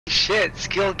shit,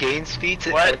 skill gain speed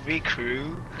to What? every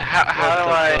crew? How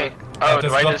do I... Oh, do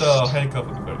just I got just... the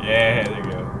helicopter. Yeah, there you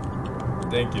go.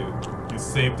 Thank you. You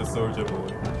saved the soldier boy.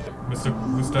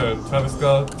 Mr. Travis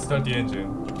Scott, start the engine.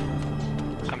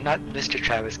 I'm not Mr.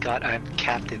 Travis Scott, I'm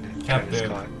Captain Travis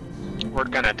Scott. We're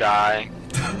gonna die.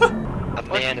 A What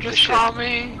man did of you the just ship. call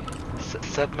me?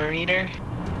 Submariner?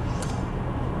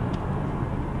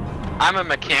 I'm a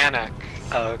mechanic.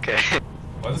 Oh, okay.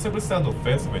 Why does it sound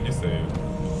offensive when you say it?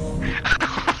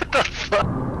 What the fuck?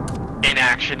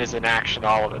 Inaction is inaction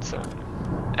all of its own.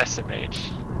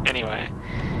 SMH. Anyway.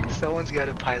 Someone's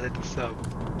gotta pilot the sub.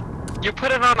 You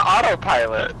put it on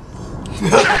autopilot.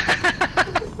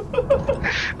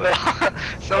 Well,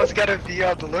 someone's gotta be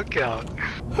on the lookout.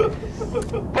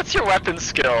 What's your weapon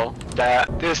skill?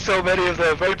 That There's so many of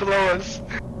them right below us.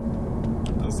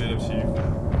 Don't say them, Chief.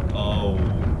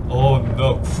 Oh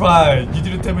no, Pride! You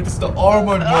didn't tell me this is the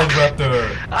armored one,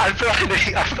 Raptor! I'm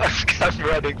running, I'm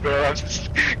running, bro. I'm just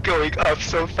going up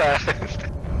so fast.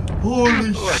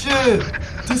 Holy What? shit!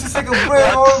 This is like a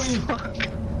red army!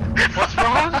 what's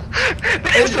wrong?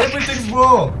 Everything's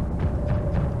wrong!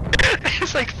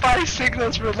 There's like 5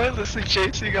 signals relentlessly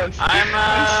chasing us.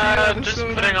 I'm just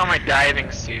putting on my diving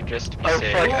suit just to be Oh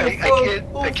safe. fuck, I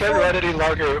fuck. can't run any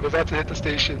longer. I'm about to hit the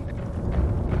station.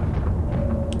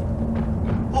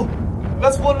 Oh!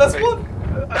 Last one! Wait.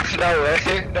 No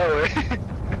way, no way.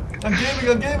 I'm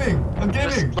gaming!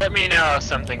 Just let me know if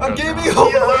something I'm goes gaming!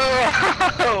 wrong.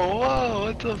 Whoa,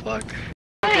 what the fuck?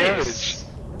 Nice.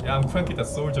 Yeah, I'm cranky that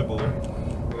soldier boy.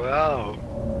 Wow,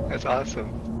 that's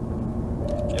awesome.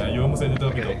 Yeah, you almost ended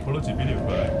up in Okay. the apology video,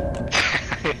 right?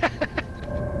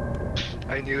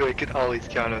 I knew I could always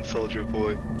count on Soldier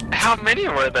Boy. How many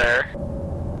were there?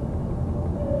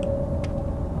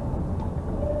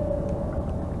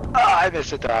 Ah, I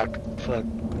missed a dog. Fuck.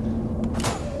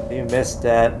 You missed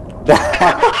that. What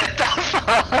the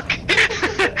fuck?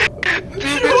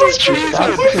 Dude, this is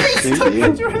treason!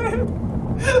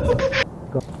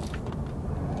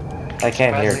 I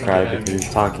can't hear Surprisingly, Cry because he's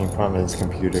talking from his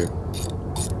computer.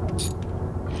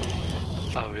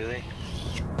 Oh, really?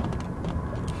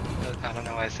 I don't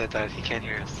know why I said that. He can't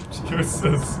hear us. You're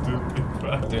so stupid,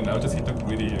 Pride. Dude, now just hit the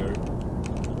whittier.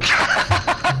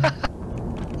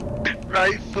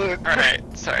 Right foot. Alright,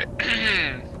 sorry.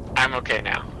 I'm okay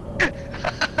now.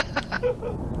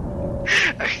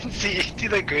 I can see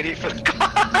the gritty for the car.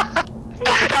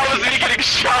 How was he getting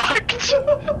shocked?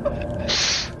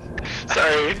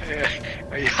 Sorry.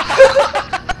 Are you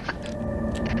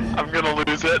I'm gonna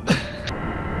lose it.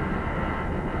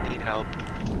 need help?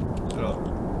 Shut up.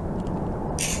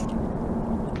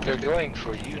 They're going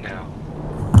for you now.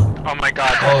 Oh my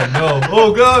god. Oh no!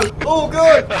 Oh god! Oh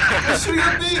god! They're shooting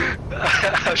at me!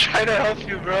 I'm trying to help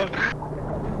you, bro.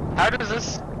 How does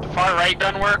this far right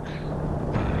gun work?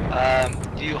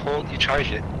 You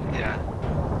charge it. Yeah.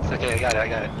 It's okay, I got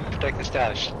it. Protect the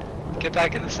stash. Get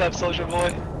back in the sub, Soldier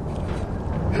Boy.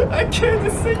 I can't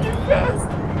just sing it fast!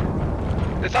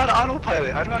 It's on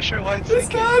autopilot. I'm not sure why it's It's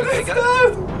sinking. not! Okay, It's not!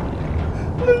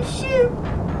 Oh shit!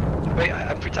 Wait,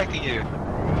 I'm protecting you.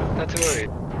 Not to worry.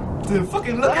 Dude,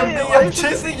 fucking look Why- at me! why I'm is it-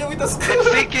 chasing you with the It's scooter!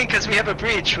 sinking because we have a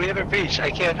breach. I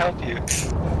can't help you.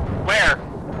 Where?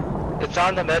 It's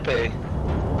on the medbay.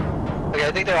 Okay,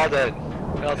 I think they're all dead.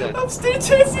 They're all dead. I'm still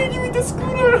chasing you with the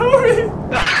scooter! Hurry!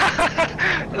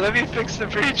 Let me fix the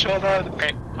breach. Hold on.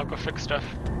 Okay, I'll go fix stuff.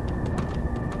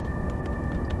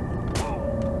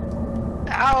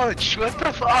 Ouch! What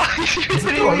the fuck? Is You're it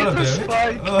hitting doing a me lot with of the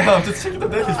damage? spike. No, I'm just checking the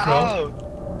damage, bro. Ow.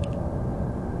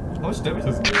 How much damage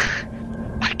does it do?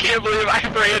 I can't believe I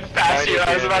ran past you.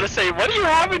 I was about to say, what do you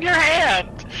have in your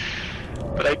hand?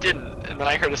 But I didn't, and then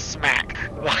I heard a smack.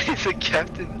 Why is the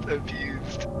captain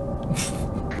abused?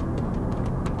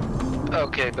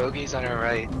 Okay, bogey's on our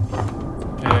right.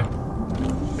 Yeah.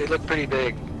 They look pretty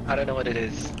big. I don't know what it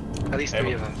is. At least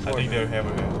 3 of them. I 4 think of they're them.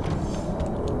 hammerhead.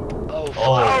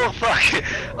 Oh fuck!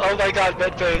 Oh my god,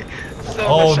 medbay. So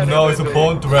Oh much no, it's a medbay.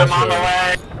 bone I'm thrasher. on the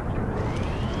way.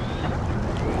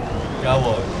 Got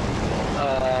one.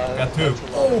 Got 2. that's a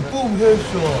lot Oh, of them. boom,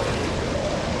 headshot.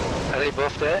 Are they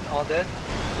both dead? All dead?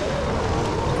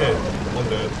 Okay, one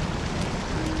dead.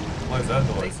 What is that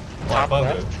noise? Oh, I Top found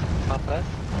left? it. Top left?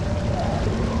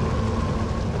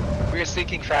 We're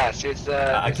sinking fast. It's I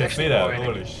there's can actually see that, more holy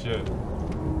enemies. shit.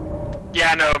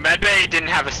 Yeah, no, medbay didn't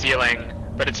have a ceiling,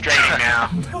 but it's draining now.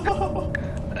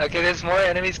 Okay, there's more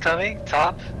enemies coming.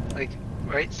 Top, like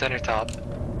right center top.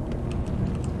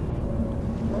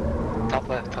 Top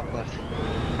left, top left.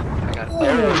 I got it.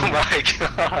 Oh my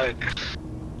god!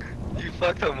 You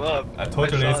fucked them up. I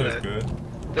told you saw laser is that. good.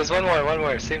 There's one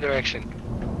more, same direction.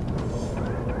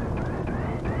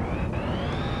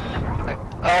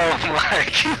 my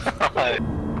god.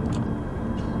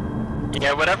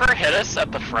 Yeah, whatever hit us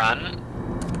at the front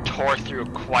tore through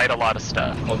quite a lot of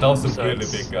stuff. Oh, that was a So really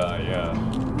it's- big guy, yeah.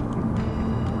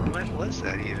 What was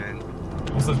that even?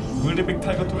 It was a really big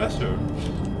Tiger Thrasher.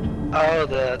 Oh,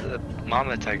 the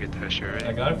Mama Tiger Thresher,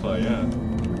 Like right? Alpha, yeah.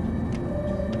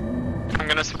 I'm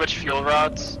gonna switch fuel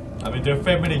rods. I mean, their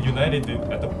family united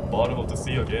at the bottom of the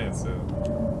sea again, so.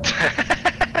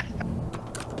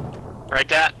 Right,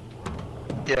 Dad?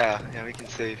 Yeah, we can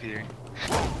save here.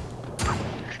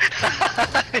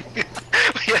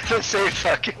 We have the same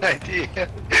fucking idea.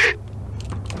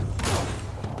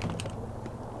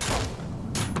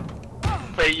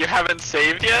 Wait, you haven't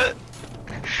saved yet?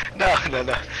 No.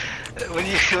 When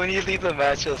you leave the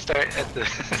match, you'll start at the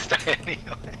start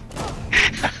anyway.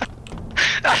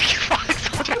 I can find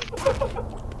soldier.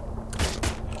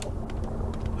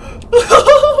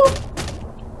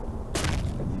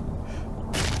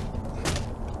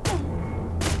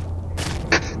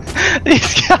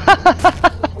 These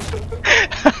guys.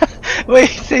 Wait,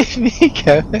 save me,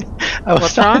 Kevin. I was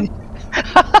What's trying.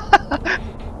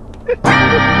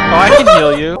 Oh, I can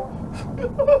heal you.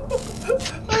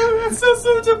 I'm so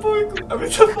Soldier Boy. I mean,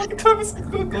 the fucking Travis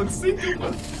going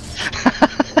single.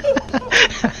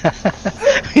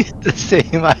 We have the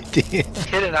same idea.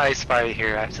 Hit an ice fire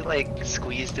here. I have to like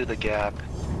squeeze through the gap.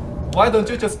 Why don't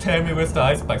you just tell me where's the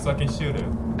ice spike so I can shoot it?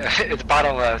 It's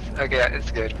bottom left. Okay,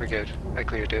 it's good. We're good. I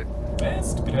cleared it. Man,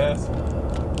 stupid ass.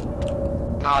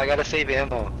 No, I gotta save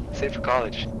ammo. Save for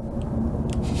college.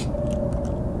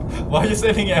 Why are you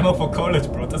saving ammo for college,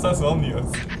 bro? That sounds obvious.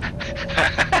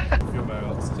 Feel my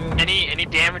oxygen. Any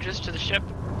damages to the ship?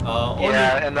 Only...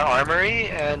 Yeah, and the armory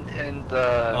and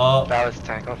the ballast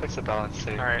tank. I'll fix the balance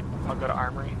save. Alright, I'll go to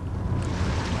armory.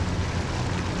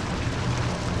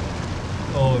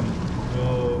 Oh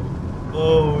no.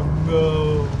 Oh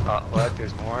no. Oh, what?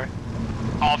 There's more?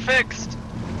 All fixed!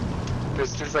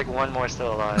 There's like one more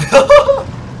still alive.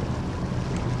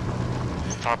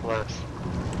 It's top left.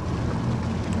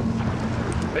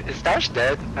 But is Dash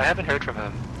dead? I haven't heard from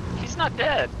him. He's not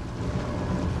dead.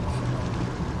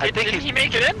 I think Didn't he's... he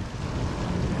make it in?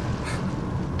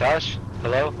 Dash?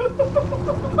 Hello?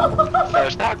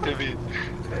 Dash, talk to me.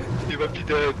 He might be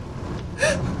dead.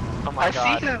 Oh my I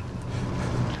god. see him.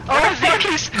 Oh fuck!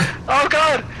 He's... Oh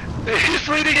god! He's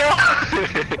bleeding out!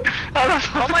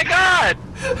 Oh my god!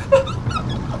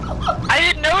 I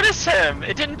didn't notice him!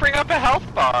 It didn't bring up a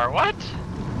health bar, what?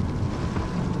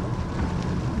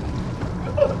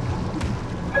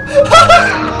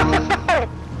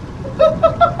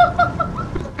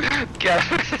 Get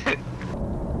it.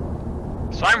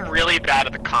 So I'm really bad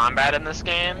at the combat in this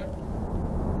game.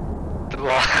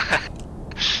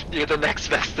 You're the next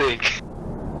best thing.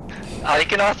 I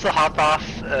can also hop off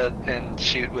and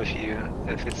shoot with you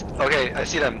if it's... Okay, I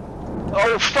see them.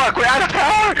 Oh fuck, we're out of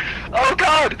power! Oh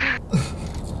god!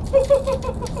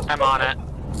 I'm on it.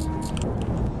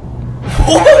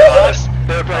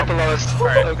 They're right below us.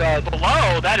 Alright. Oh god.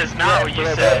 Below? That is not what you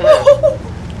below, said. below.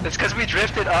 It's because we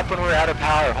drifted up when we're out of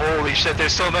power. Holy shit,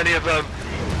 there's so many of them.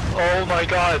 Oh my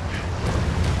god.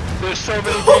 There's so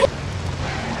many people.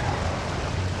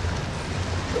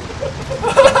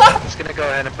 I'm just gonna go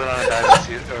ahead and put on a diving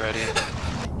suit already.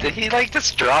 Did he like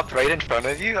just drop right in front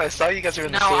of you? I saw you guys were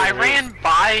in the No, same I room. ran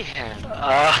by him.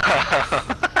 Oh.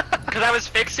 Because I was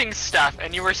fixing stuff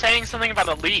and you were saying something about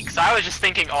a leak, so I was just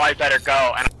thinking, oh, I better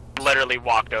go, and I literally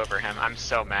walked over him. I'm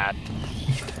so mad.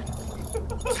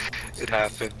 It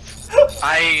happens. It's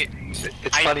I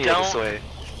funnier this don't way.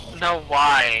 know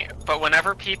why, but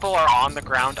whenever people are on the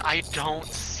ground, I don't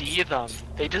see them.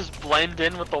 They just blend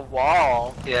in with the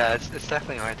wall. Yeah, it's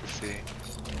definitely hard to see.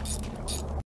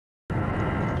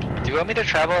 Do you want me to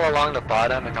travel along the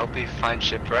bottom and help you find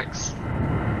shipwrecks?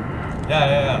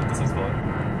 Yeah, this is fun.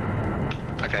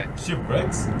 Okay.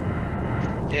 Shipwrecks?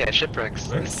 Yeah, shipwrecks.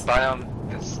 Wrecks? This biome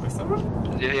is... Wait,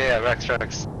 someone? Yeah, wrecks.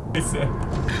 He said.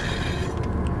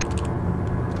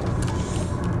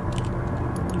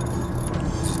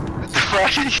 Why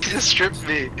did you just strip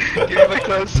me? Give me my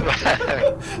clothes back.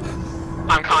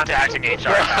 I'm contacting HR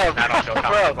now, and I don't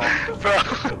feel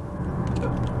comfortable.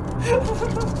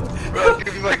 Bro,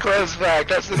 give me my clothes back.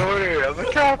 That's an order. I'm a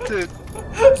captain.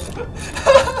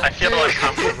 I feel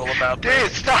uncomfortable about Dude,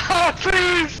 this. stop,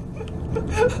 please.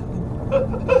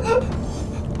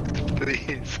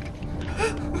 Please.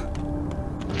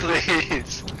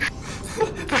 Please.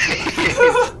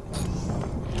 Please.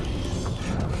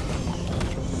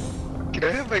 Can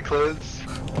I have my clothes?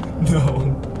 No.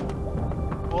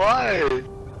 Why?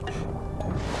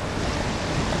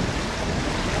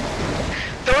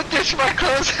 Don't dish my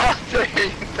clothes out there,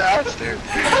 you bastard!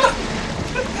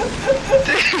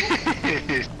 Dude.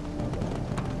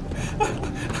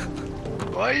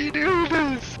 Why are you doing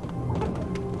this?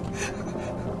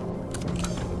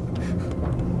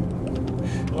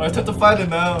 Oh, I have to find it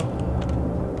now.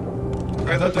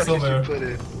 Where I the left it fuck did somewhere. you put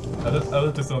it? I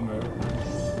left it somewhere.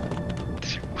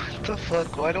 What the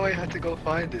fuck? Why do I have to go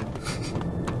find it?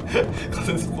 Cause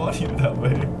it's funny that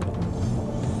way.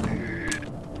 Dude.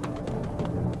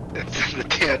 It's in the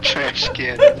damn trash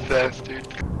can, you bastard.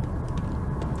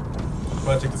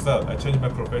 But check this out. I changed my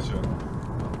profession.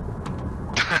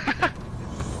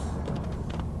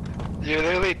 You're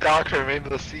literally Dr.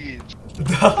 Rainbow Siege.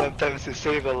 Sometimes to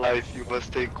save a life, you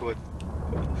must take one.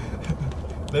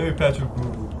 Let me patch your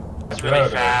boo. It's really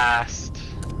fast.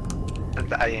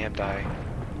 I am dying.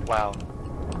 Wow.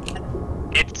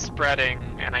 It's spreading,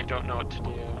 and I don't know what to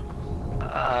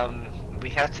do. We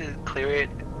have to clear it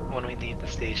when we leave the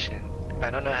station.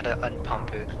 I don't know how to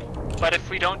unpump it. But if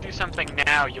we don't do something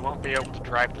now, you won't be able to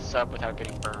drive the sub without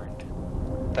getting burned.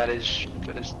 That is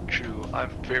true. I'm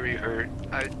very hurt.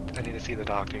 I need to see the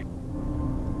doctor.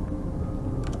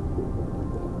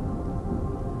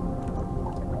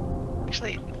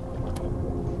 Actually,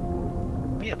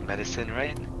 we have medicine,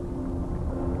 right?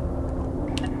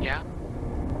 Yeah?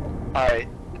 Alright.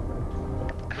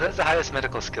 Who has the highest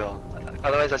medical skill?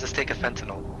 Otherwise, I'll just take a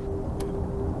fentanyl.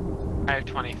 I have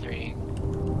 23.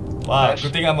 Wow,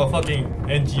 good thing I'm a fucking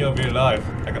engineer of real life.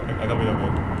 I got rid of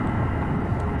it.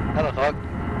 How the fuck?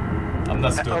 I'm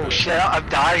not stupid. Oh shit, I'm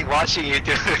dying watching you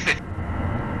do it.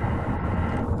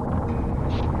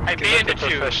 I Let banded the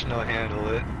you. professional handle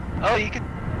it. Oh, you can.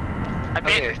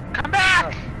 Okay. Come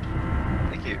back!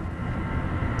 Thank you.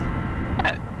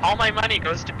 All my money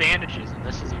goes to bandages, and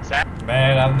this is exactly.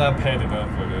 Man, I'm not paid enough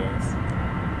for this.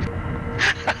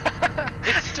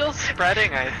 It's still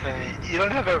spreading, I think. You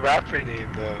don't have a rapper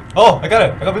name though. Oh, I got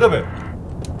it! I got rid of it!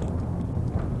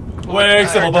 Wait,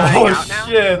 Are dying out oh now?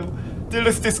 shit! This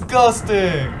looks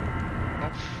disgusting! Oh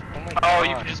my Oh, God.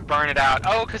 you can just burn it out.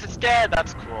 Oh, because it's dead.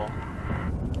 That's cool.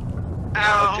 Oh,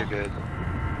 Ow. too good.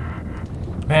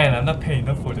 Man, I'm not paying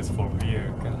enough for this for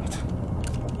real, god.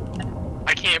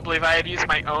 I can't believe I had used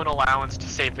my own allowance to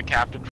save the captain